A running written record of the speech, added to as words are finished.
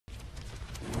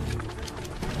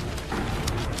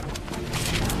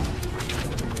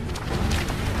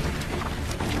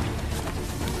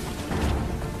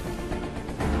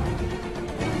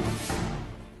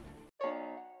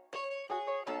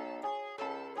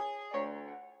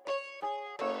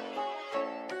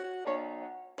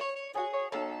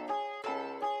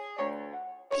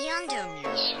Yondo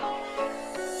Music.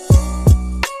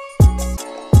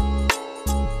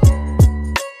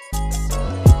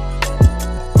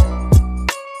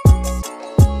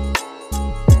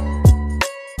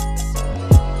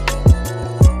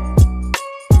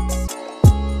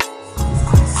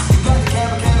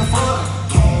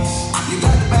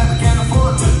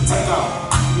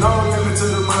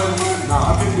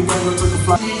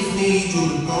 Need you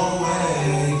to go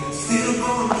away. Still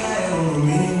going bad on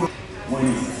me. When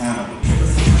it's accountable.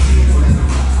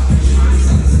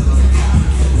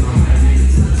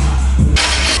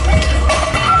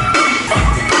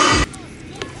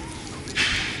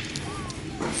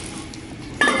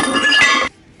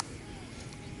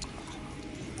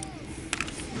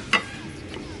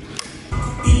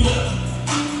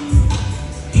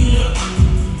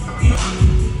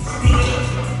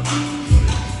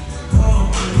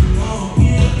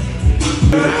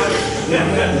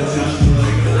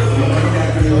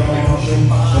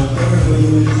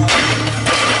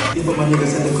 You put my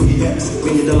niggas in the cookie gaps.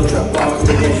 When you double trap off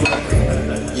the game.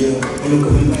 Yeah, when you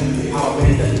coming back, I'll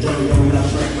bet that the jungle don't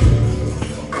last right.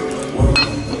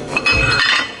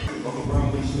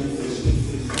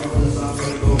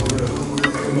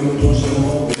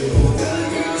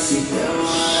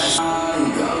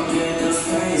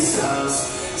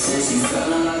 Since you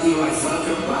feeling like you ain't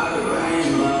fucking by the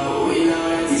rainbow, we know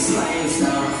that these lames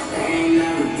know they ain't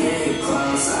never get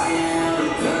close. I ain't held a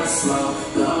gun slow,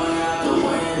 blowing out the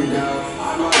window.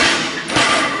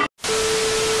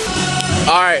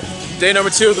 Alright, day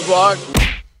number 2 of the vlog.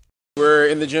 We're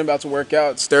in the gym about to work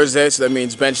out. It's Thursday, so that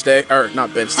means bench day, or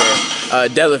not bench day,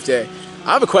 deadlift day.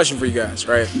 I have a question for you guys,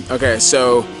 right? Okay,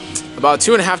 so about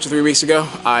 2.5 to 3 weeks ago,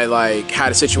 I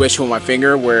had a situation with my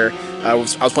finger where I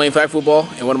was playing flag football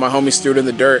and one of my homies threw it in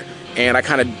the dirt and I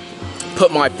kind of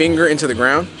put my finger into the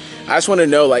ground. I just want to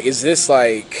know, is this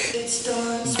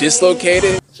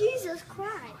dislocated? Jesus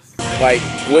Christ.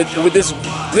 Would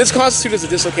this constitute as a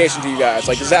dislocation to you guys?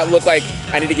 Does that look like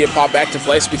I need to get popped back to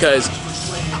place? Because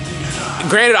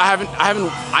granted, I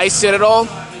haven't iced it at all,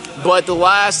 but the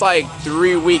last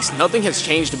 3 weeks, nothing has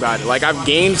changed about it. I've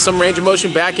gained some range of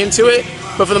motion back into it,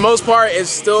 but for the most part, it's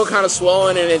still kind of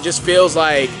swollen and it just feels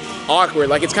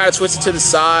awkward. It's kind of twisted to the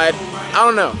side. I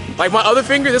don't know. My other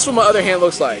finger, this is what my other hand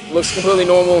looks like. Looks completely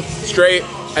normal, straight,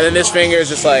 and then this finger is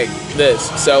just like this.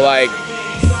 So I'm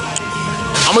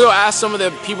gonna go ask some of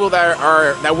the people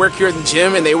that work here at the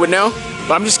gym and they would know.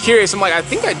 But I'm just curious. I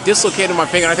think I dislocated my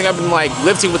finger. I think I've been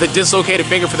lifting with a dislocated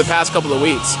finger for the past couple of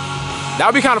weeks. That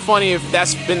would be kind of funny if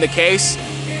that's been the case.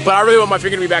 But I really want my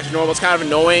finger to be back to normal. It's kind of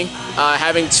annoying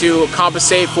having to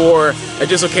compensate for a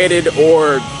dislocated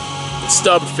or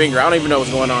stubbed finger. I don't even know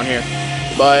what's going on here.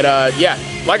 But yeah,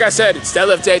 like I said, it's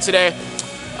deadlift day today.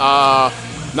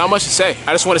 Not much to say.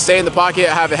 I just want to stay in the pocket.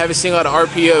 I have a heavy single at an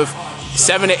RP of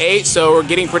 7 to 8, so we're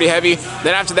getting pretty heavy.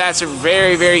 Then after that, it's a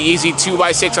very, very easy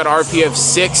 2x6 at an RP of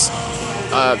 6.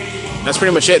 That's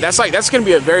pretty much it. That's gonna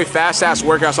be a very fast-ass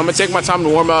workout. So I'm gonna take my time to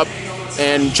warm up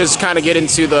and just kind of get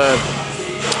into the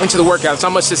workout. It's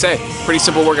not much to say. Pretty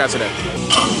simple workout today.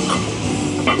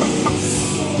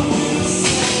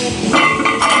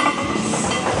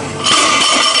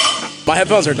 My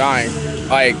headphones are dying.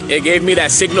 It gave me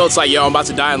that signal. It's yo, I'm about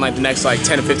to die in the next 10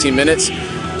 to 15 minutes.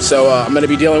 So I'm gonna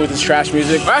be dealing with this trash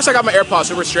music. Actually, I got my AirPods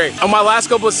super straight. On my last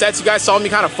couple of sets, you guys saw me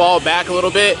kind of fall back a little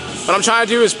bit. What I'm trying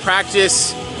to do is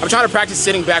practice. I'm trying to practice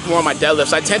sitting back more on my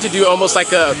deadlifts. I tend to do almost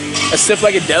a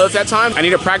stiff-legged deadlift at times. I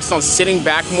need to practice on sitting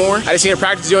back more. I just need to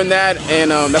practice doing that, and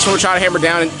that's what we're trying to hammer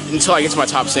down until I get to my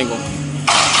top single.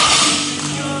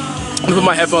 I'm gonna put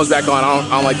my headphones back on. I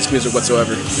don't like this music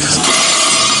whatsoever.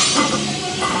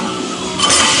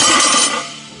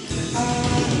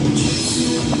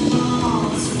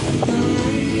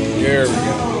 There we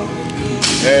go.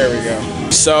 There we go.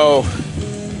 So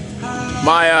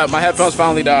my headphones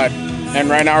finally died, and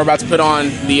right now we're about to put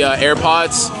on the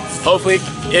AirPods. Hopefully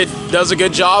it does a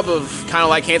good job of kind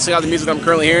of canceling out the music I'm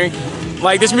currently hearing.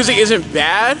 This music isn't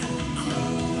bad,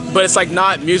 but it's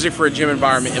not music for a gym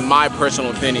environment, in my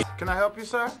personal opinion. Can I help you,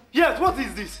 sir? Yes, what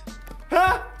is this?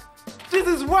 Huh? This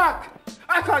is whack!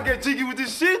 I can't get jiggy with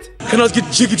this shit! Cannot get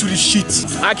jiggy to this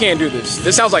shit. I can't do this.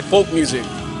 This sounds like folk music.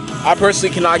 I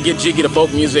personally cannot get jiggy to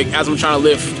folk music as I'm trying to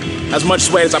lift as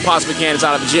much weight as I possibly can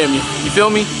inside of the gym. You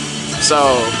feel me?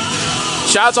 So,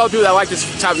 shout out to all the people that like this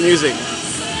type of music.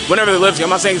 Whenever they're lifting, I'm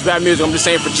not saying it's bad music, I'm just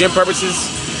saying for gym purposes,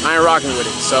 I ain't rocking with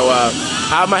it. So, I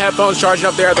have my headphones charging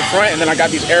up there at the front, and then I got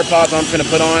these AirPods I'm finna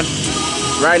put on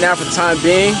right now for the time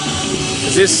being.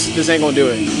 This ain't gonna do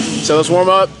it. So let's warm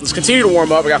up. Let's continue to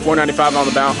warm up. I got 495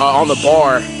 on the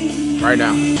bar right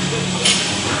now.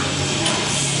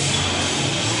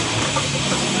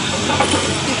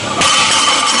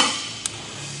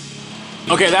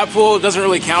 Okay, that pull doesn't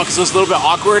really count because it was a little bit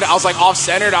awkward. I was like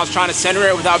off-centered. I was trying to center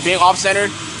it without being off-centered.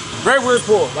 Very weird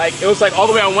pull. Like it was like all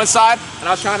the way on one side and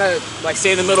I was trying to like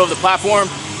stay in the middle of the platform.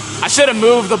 I should have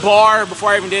moved the bar before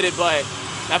I even did it, but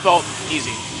that felt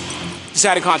easy. Just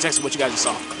added context to what you guys just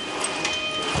saw.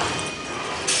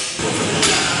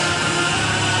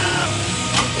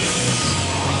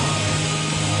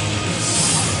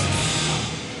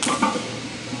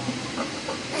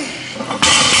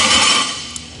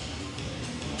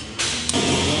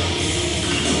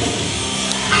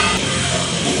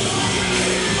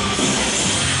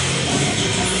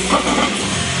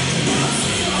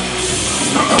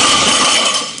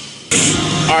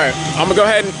 All right, I'm gonna go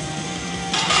ahead and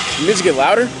music get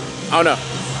louder. I don't know.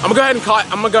 I'm gonna go ahead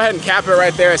and cap it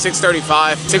right there at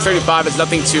 635. 635 is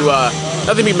nothing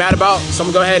to be mad about. So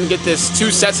I'm gonna go ahead and get this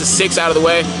 2 sets of 6 out of the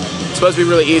way. It's supposed to be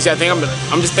really easy. I think I'm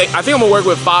gonna work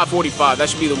with 545. That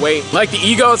should be the weight. Like the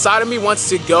ego inside of me wants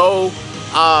to go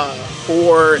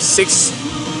for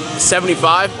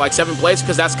 675, like 7 plates,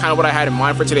 because that's kind of what I had in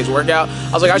mind for today's workout.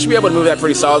 I was like, I should be able to move that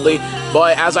pretty solidly.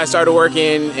 But as I started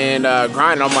working and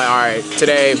grinding, I'm like, all right,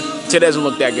 today doesn't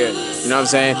look that good. You know what I'm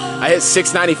saying? I hit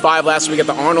 695 last week at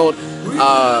the Arnold,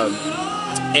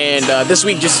 and this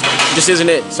week just isn't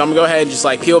it. So I'm gonna go ahead and just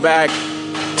like peel back,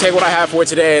 take what I have for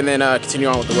today, and then continue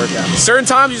on with the workout. Certain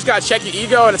times you just gotta check your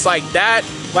ego, and it's like that,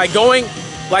 like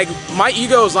my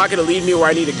ego is not gonna lead me where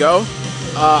I need to go.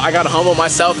 I gotta humble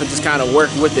myself and just kind of work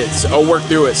with it, or work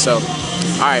through it. So, all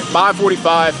right,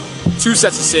 545, 2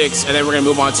 sets of 6, and then we're gonna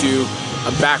move on to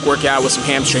a back workout with some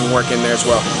hamstring work in there as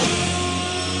well.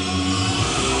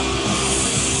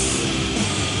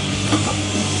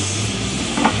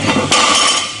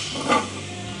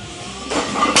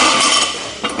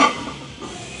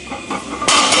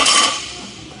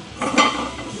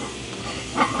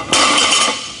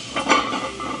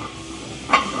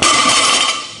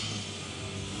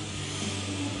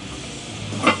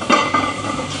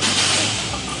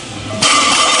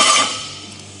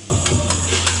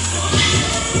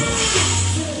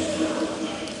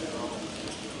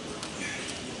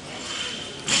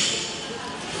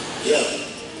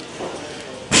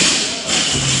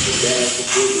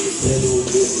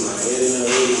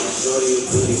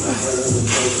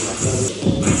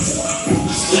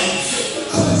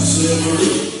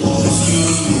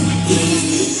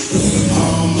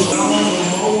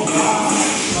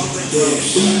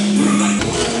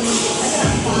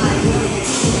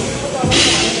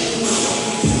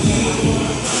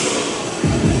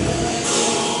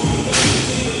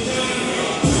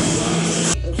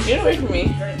 Get away from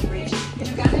me.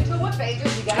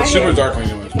 It's super dark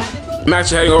anyways. I'm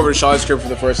actually heading over to Charlotte's crib for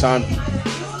the first time.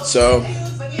 So,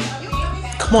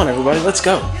 come on everybody, let's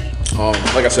go.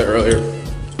 Like I said earlier,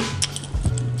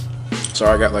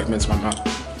 sorry I got like mints in my mouth.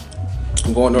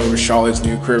 I'm going over to Charlotte's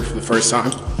new crib for the first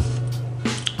time.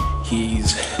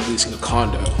 He's leasing a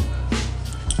condo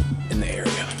in the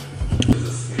area.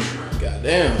 God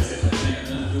damn.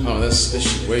 Oh, this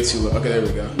shit way too low. Okay, there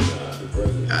we go.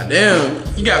 God damn,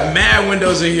 you got mad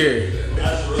windows in here.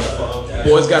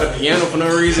 Boy's got a piano for no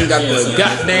reason. Got the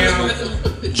goddamn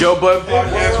Joe Budden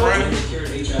podcast running.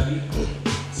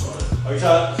 Are you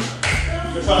trying to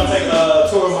take a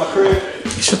tour of my crib?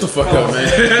 Shut the fuck up,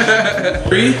 man.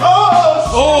 3? Oh!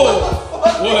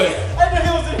 What? I didn't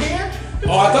know he was in here.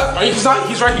 Oh, I thought,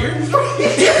 he's right here?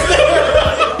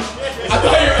 I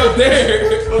thought you were up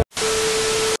there.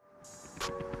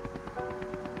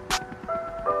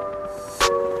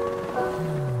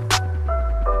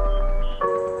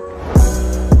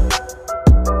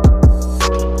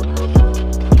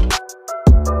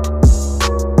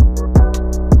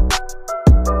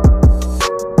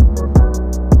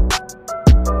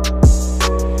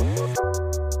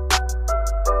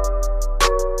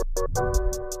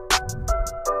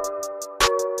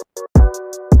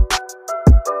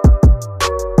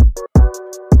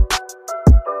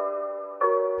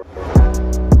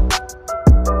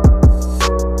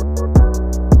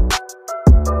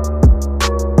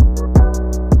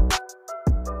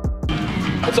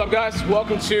 What's up guys?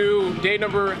 Welcome to day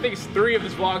number, I think it's 3 of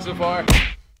this vlog so far.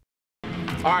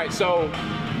 Alright, so in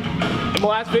my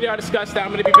last video I discussed that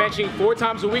I'm going to be benching 4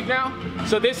 times a week now.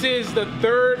 So this is the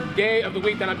 3rd day of the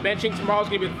week that I'm benching. Tomorrow's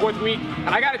going to be the 4th week. And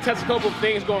I got to test a couple of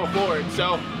things going forward.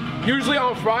 So usually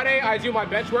on Friday I do my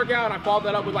bench workout and I follow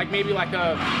that up with like maybe like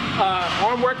a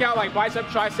arm workout like bicep,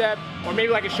 tricep, or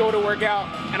maybe like a shoulder workout.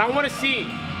 And I want to see,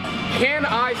 can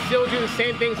I still do the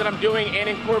same things that I'm doing and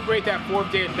incorporate that 4th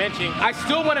day of benching? I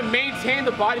still want to maintain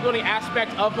the bodybuilding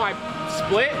aspect of my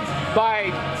split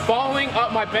by following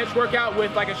up my bench workout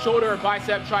with like a shoulder or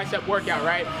bicep, tricep workout,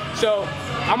 right? So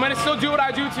I'm going to still do what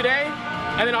I do today,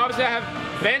 And then obviously I have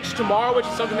bench tomorrow, which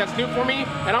is something that's new for me,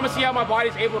 and I'm gonna see how my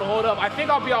body's able to hold up. I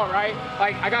think I'll be all right.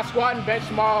 Like, I got squat and bench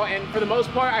tomorrow, and for the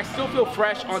most part, I still feel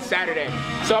fresh on Saturday.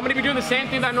 So I'm gonna be doing the same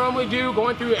thing that I normally do,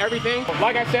 going through everything.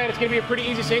 Like I said, it's gonna be a pretty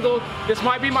easy single. This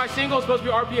might be my single. It's supposed to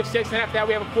be RP of 6, and after that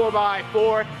we have a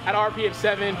 4x4 at RP of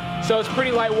 7. So it's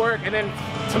pretty light work, and then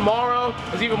tomorrow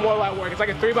is even more light work. It's like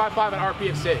a 3x5 at RP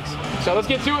of 6. So let's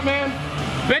get to it, man.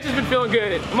 Bench has been feeling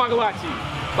good. I'm not gonna lie to you.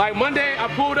 Like Monday, I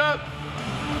pulled up,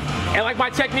 and like my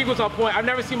technique was on point. I've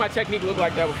never seen my technique look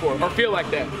like that before, or feel like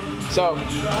that. So,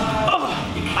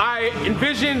 I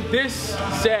envision this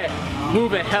set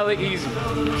moving hella easy.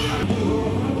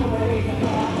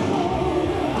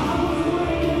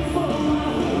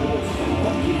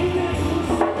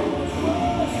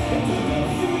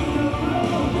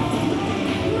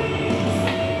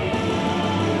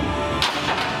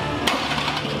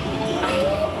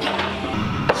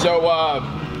 So,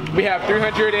 we have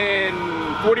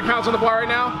 340 pounds on the bar right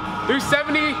now.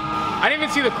 370, I didn't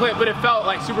even see the clip, but it felt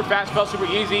like super fast, felt super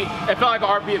easy. It felt like an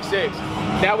RP of 6.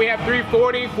 Now we have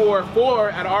 340 for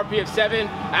 4 at an RP of 7.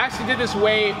 I actually did this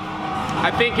weight,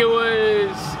 I think it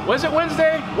was it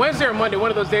Wednesday? Wednesday or Monday, one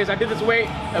of those days. I did this weight,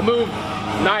 it moved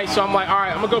nice, so I'm like, all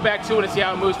right, I'm gonna go back to it and see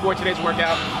how it moves for today's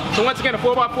workout. So once again, a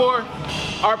 4x4,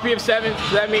 RP of 7,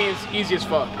 so that means easy as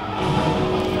fuck.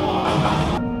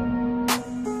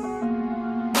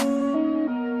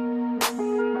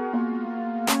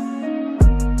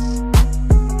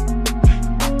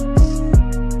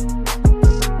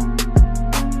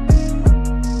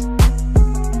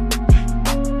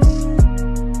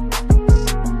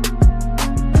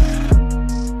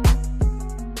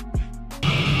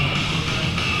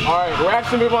 We're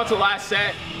actually moving on to the last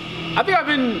set. I think I've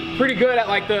been pretty good at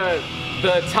like the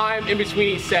time in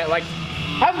between each set. Like,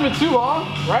 hasn't been too long,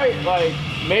 right? Like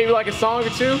maybe like a song or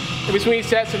two in between each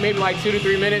sets, so maybe like 2 to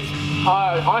 3 minutes.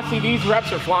 Honestly, these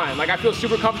reps are flying. Like, I feel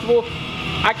super comfortable.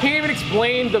 I can't even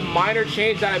explain the minor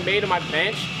change that I made in my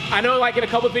bench. I know, like in a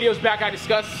couple of videos back, I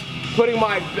discussed putting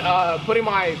my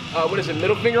what is it,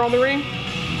 middle finger on the ring.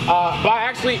 But I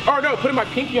actually, putting my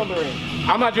pinky on the ring.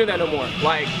 I'm not doing that no more.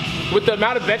 Like, with the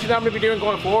amount of benching that I'm gonna be doing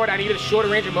going forward, I needed a shorter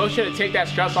range of motion to take that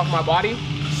stress off my body.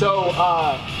 So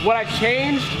what I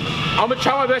changed, I'm gonna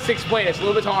try my best to explain it. It's a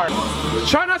little bit hard.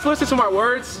 Try not to listen to my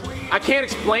words. I can't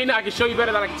explain it. I can show you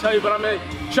better than I can tell you, but I'm gonna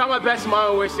try my best in my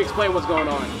own ways to explain what's going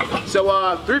on. So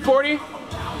 340,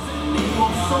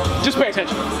 just pay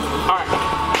attention. All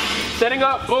right, setting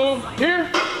up, boom, here,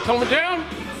 coming down,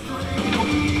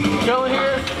 chilling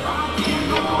here,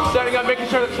 setting up, making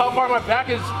sure the top part of my back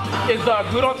is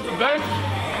glued onto the bench.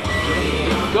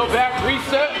 Go back,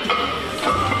 reset.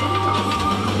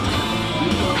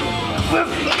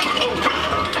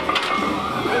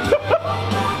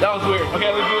 That was weird.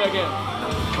 Okay, let's do that again.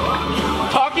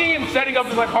 Talking and setting up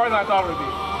is like harder than I thought it would be.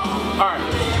 Alright.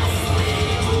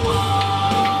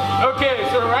 Okay,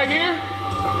 so right here.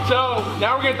 So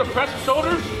now we're gonna depress the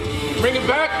shoulders, bring it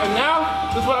back, and now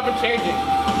this is what I've been changing.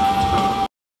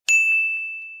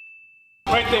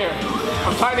 Right there.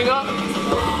 I'm tightening up.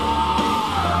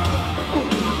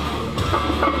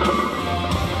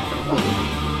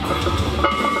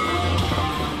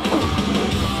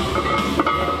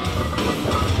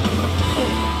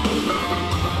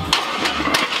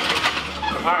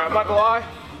 Alright, I'm not gonna lie.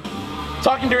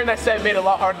 Talking during that set made it a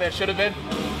lot harder than it should have been.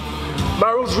 But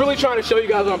I was really trying to show you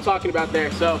guys what I'm talking about there.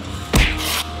 So,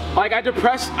 like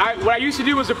what I used to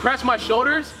do was depress my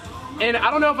shoulders, and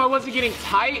I don't know if I wasn't getting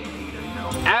tight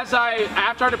after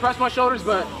I depressed my shoulders,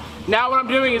 but now what I'm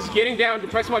doing is getting down,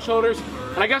 depressing my shoulders,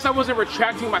 and I guess I wasn't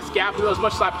retracting my scapula as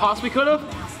much as I possibly could have,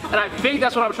 and I think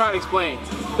that's what I'm trying to explain.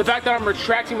 The fact that I'm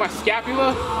retracting my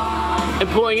scapula and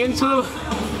pulling into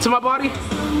my body,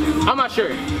 I'm not sure.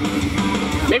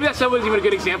 Maybe that wasn't even a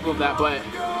good example of that, but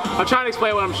I'm trying to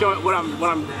explain what I'm showing, what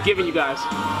I'm giving you guys.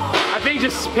 I think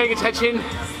just paying attention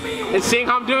and seeing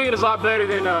how I'm doing it is a lot better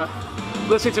than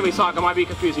listening to me talk. I might be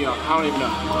confusing y'all. I don't even know.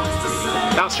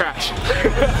 That was trash.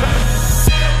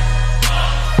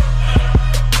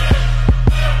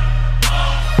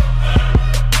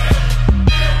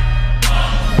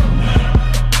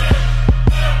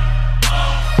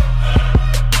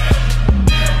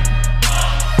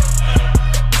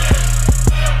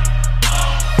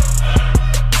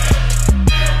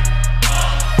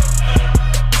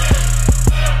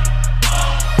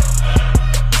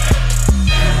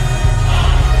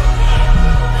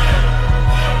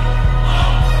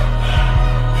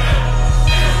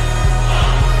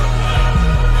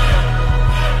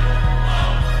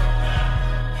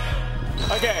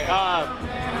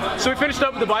 So we finished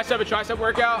up with the bicep and tricep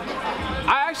workout.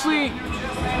 I actually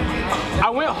I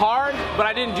went hard, but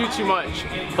I didn't do too much.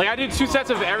 Like I did 2 sets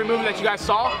of every movement that you guys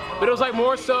saw, but it was like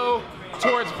more so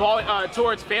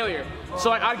towards failure. So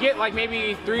like I'd get like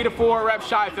maybe 3 to 4 reps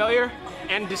shy of failure,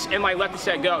 and like let the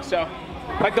set go. So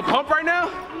like the pump right now,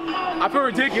 I feel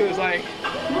ridiculous. Like,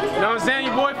 you know what I'm saying?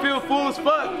 Your boy feel full as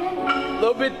fuck, a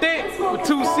little bit thick with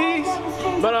 2 C's.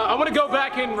 But I'm gonna go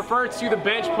back and refer to the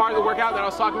bench part of the workout that I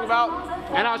was talking about,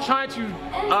 and I was trying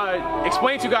to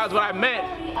explain to you guys what I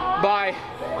meant by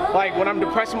like when I'm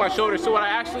depressing my shoulders. So what I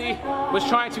actually was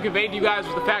trying to convey to you guys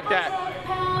was the fact that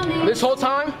this whole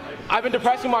time I've been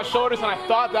depressing my shoulders, and I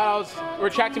thought that I was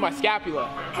retracting my scapula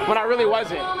when I really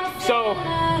wasn't. So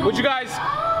what you guys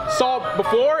saw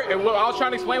before and what I was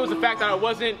trying to explain was the fact that I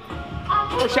wasn't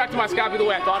retracting my scapula the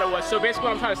way I thought it was. So basically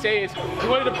what I'm trying to say is you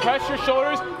want to depress your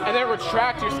shoulders and then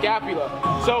retract your scapula.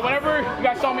 So whenever you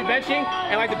guys saw me benching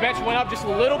and like the bench went up just a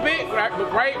little bit,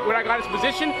 right when I got into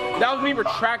position, that was me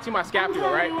retracting my scapula,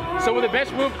 right? So when the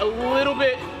bench moved a little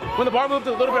bit, when the bar moved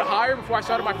a little bit higher before I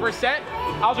started my first set,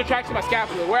 I was retracting my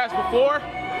scapula. Whereas before,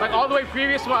 like all the way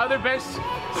previous to my other bench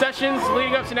sessions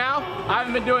leading up to now, I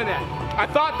haven't been doing that. I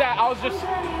thought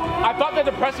that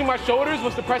depressing my shoulders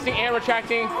was depressing and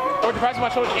retracting, or depressing my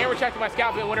shoulders and retracting my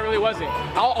scapula when it really wasn't.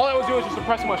 All I was doing was just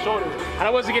depressing my shoulders, and I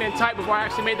wasn't getting tight before I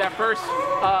actually made that first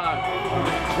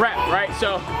rep, right?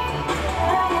 So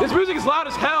this music is loud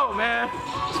as hell, man.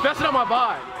 It's messing up my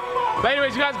vibe. But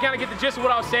anyways, you guys kind of get the gist of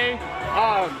what I was saying.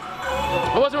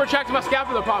 I wasn't retracting my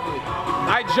scapula properly.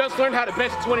 I just learned how to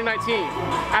bench in 2019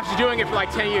 after doing it for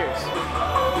like 10 years.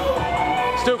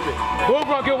 Stupid. But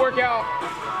overall, good workout,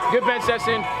 good bench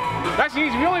session. That's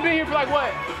easy. We've only been here for like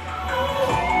what?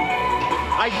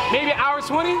 Like maybe an hour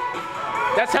 20?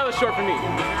 That's hella short for me.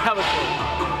 Hella short.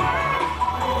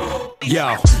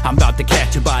 Yo, I'm about to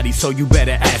catch your body, so you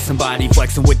better ask somebody.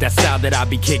 Flexing with that style that I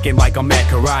be kicking like I'm at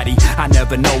karate. I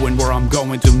never knowing where I'm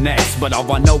going to next, but all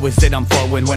I know is that I'm flowing when